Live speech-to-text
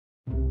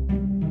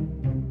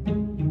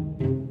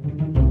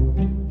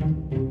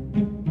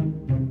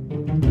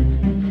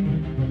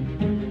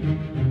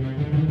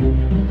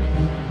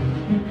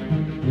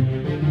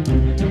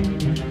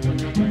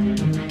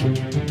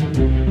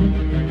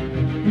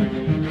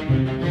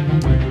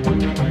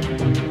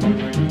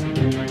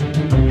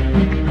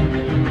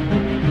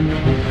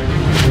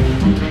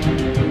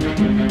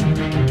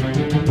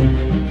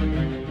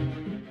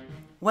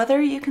Whether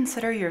you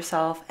consider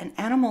yourself an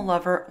animal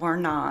lover or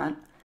not,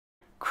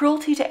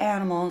 cruelty to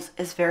animals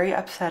is very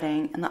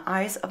upsetting in the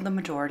eyes of the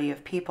majority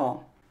of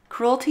people.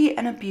 Cruelty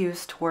and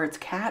abuse towards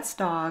cats,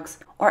 dogs,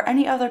 or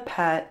any other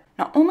pet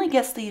not only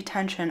gets the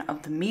attention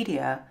of the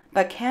media,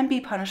 but can be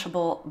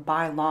punishable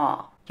by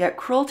law. Yet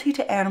cruelty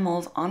to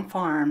animals on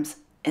farms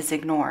is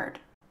ignored.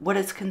 What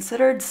is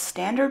considered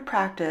standard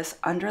practice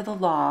under the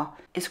law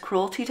is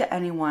cruelty to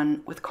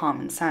anyone with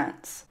common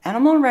sense.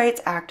 Animal rights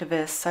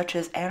activists such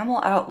as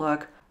Animal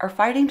Outlook are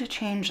fighting to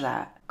change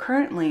that.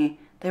 Currently,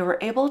 they were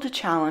able to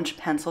challenge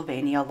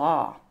Pennsylvania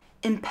law.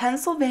 In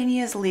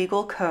Pennsylvania's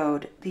legal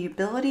code, the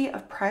ability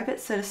of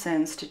private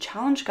citizens to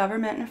challenge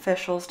government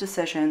officials'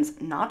 decisions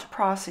not to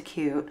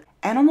prosecute,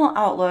 Animal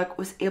Outlook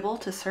was able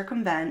to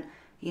circumvent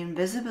the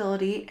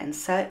invisibility and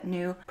set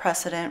new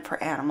precedent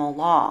for animal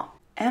law.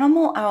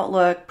 Animal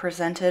Outlook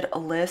presented a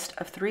list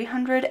of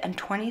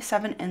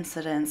 327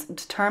 incidents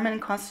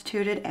determined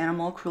constituted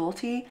animal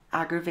cruelty,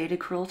 aggravated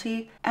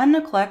cruelty, and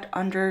neglect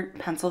under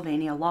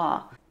Pennsylvania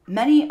law,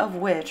 many of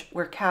which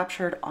were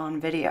captured on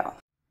video.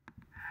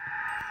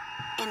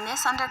 In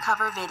this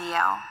undercover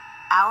video,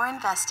 our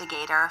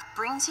investigator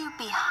brings you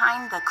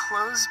behind the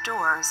closed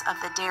doors of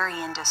the dairy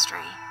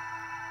industry.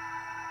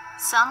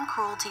 Some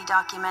cruelty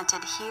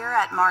documented here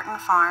at Martin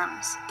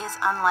Farms is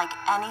unlike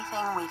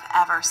anything we've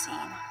ever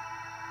seen.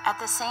 At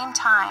the same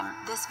time,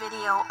 this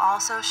video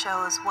also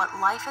shows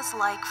what life is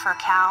like for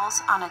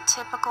cows on a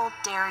typical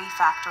dairy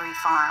factory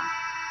farm.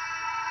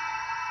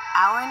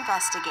 Our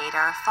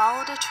investigator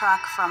followed a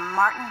truck from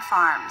Martin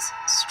Farms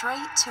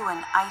straight to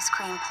an ice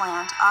cream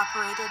plant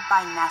operated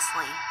by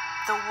Nestle,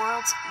 the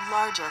world's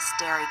largest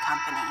dairy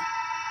company.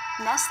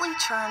 Nestle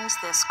churns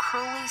this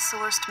cruelly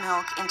sourced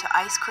milk into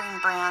ice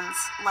cream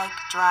brands like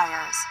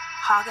Dreyer's,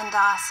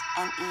 Haagen-Dazs,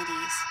 and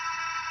Edie's.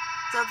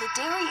 Though the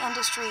dairy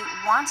industry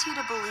wants you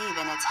to believe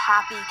in its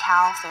happy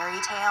cow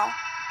fairy tale,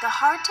 the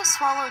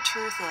hard-to-swallow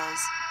truth is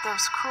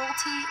there's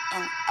cruelty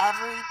in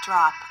every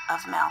drop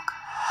of milk.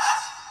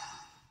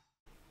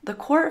 The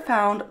court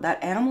found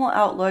that Animal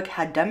Outlook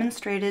had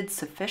demonstrated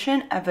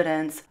sufficient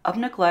evidence of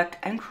neglect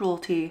and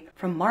cruelty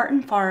from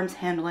Martin Farms'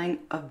 handling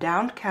of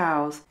downed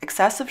cows,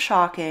 excessive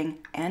shocking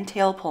and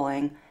tail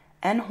pulling,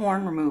 and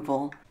horn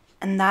removal,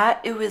 and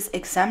that it was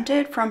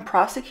exempted from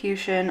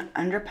prosecution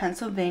under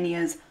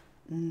Pennsylvania's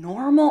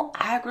normal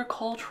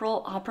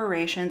agricultural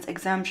operations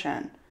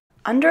exemption.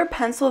 Under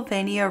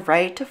Pennsylvania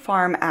Right to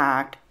Farm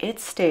Act, it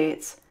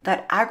states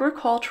that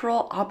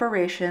agricultural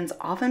operations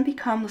often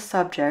become the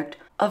subject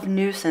of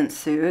nuisance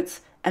suits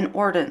and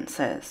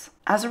ordinances.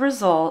 As a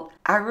result,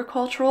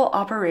 agricultural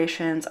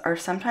operations are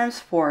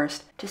sometimes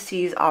forced to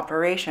cease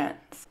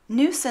operations.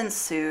 Nuisance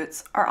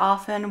suits are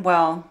often,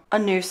 a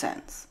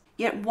nuisance.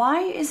 Yet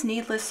why is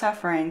needless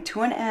suffering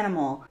to an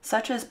animal,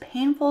 such as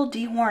painful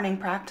dehorning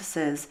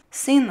practices,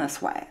 seen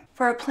this way?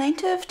 For a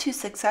plaintiff to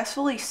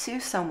successfully sue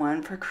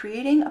someone for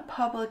creating a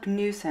public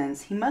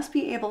nuisance, he must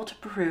be able to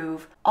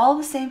prove all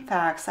the same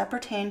facts that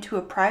pertain to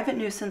a private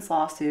nuisance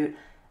lawsuit,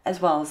 as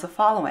well as the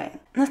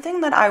following. And the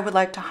thing that I would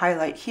like to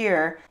highlight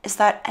here is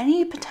that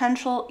any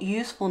potential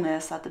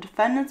usefulness that the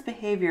defendant's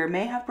behavior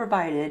may have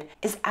provided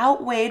is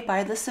outweighed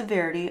by the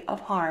severity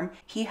of harm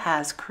he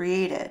has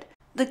created.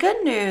 The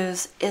good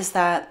news is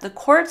that the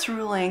court's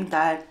ruling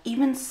that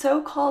even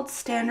so-called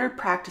standard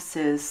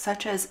practices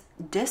such as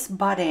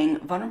disbudding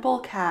vulnerable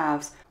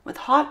calves with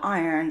hot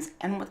irons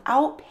and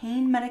without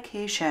pain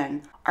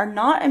medication are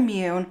not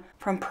immune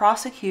from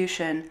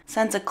prosecution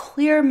sends a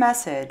clear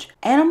message: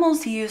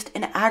 animals used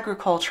in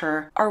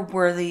agriculture are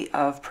worthy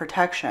of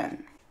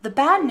protection. The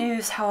bad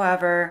news,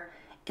 however,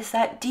 is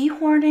that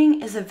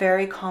dehorning is a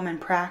very common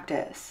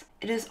practice.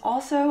 It is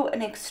also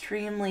an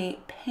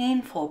extremely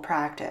painful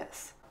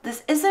practice.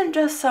 This isn't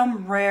just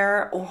some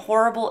rare or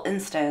horrible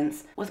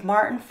instance with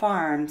Martin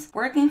Farms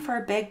working for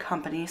a big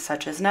company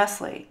such as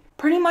Nestle.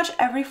 Pretty much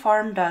every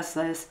farm does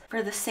this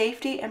for the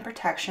safety and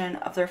protection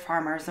of their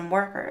farmers and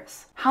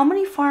workers. How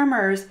many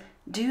farmers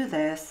do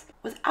this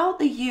without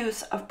the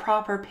use of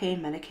proper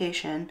pain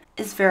medication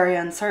is very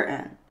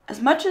uncertain.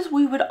 As much as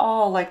we would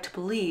all like to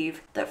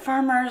believe that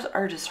farmers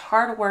are just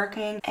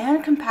hardworking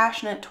and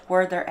compassionate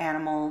toward their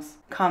animals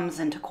comes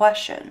into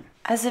question.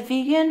 As a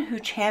vegan who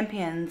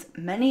champions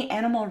many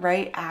animal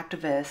rights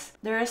activists,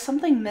 there is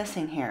something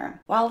missing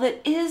here. While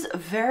it is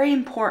very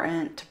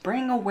important to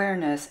bring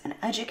awareness and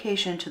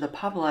education to the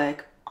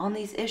public on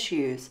these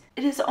issues,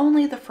 it is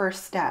only the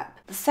first step.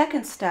 The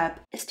second step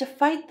is to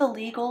fight the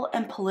legal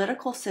and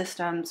political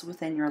systems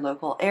within your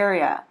local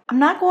area. I'm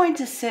not going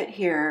to sit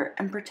here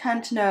and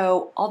pretend to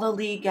know all the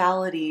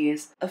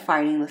legalities of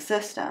fighting the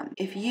system.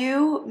 If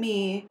you,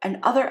 me, and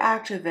other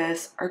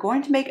activists are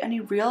going to make any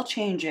real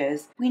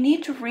changes, we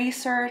need to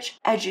research,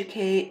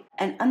 educate,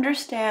 and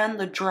understand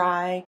the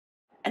dry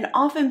and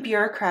often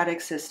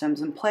bureaucratic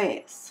systems in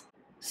place.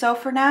 So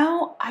for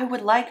now, I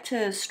would like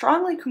to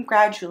strongly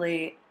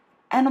congratulate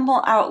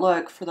Animal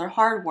Outlook for their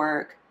hard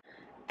work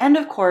and,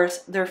 of course,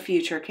 their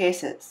future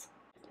cases.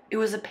 It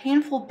was a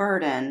painful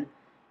burden,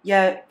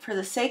 Yet, for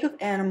the sake of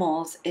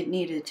animals, it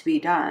needed to be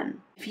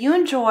done. If you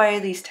enjoy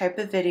these type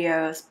of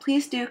videos,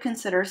 please do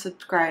consider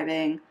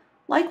subscribing,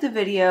 like the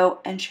video,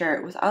 and share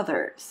it with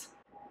others.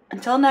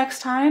 Until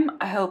next time,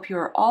 I hope you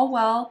are all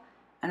well,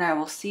 and I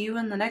will see you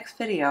in the next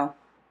video.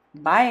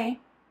 Bye!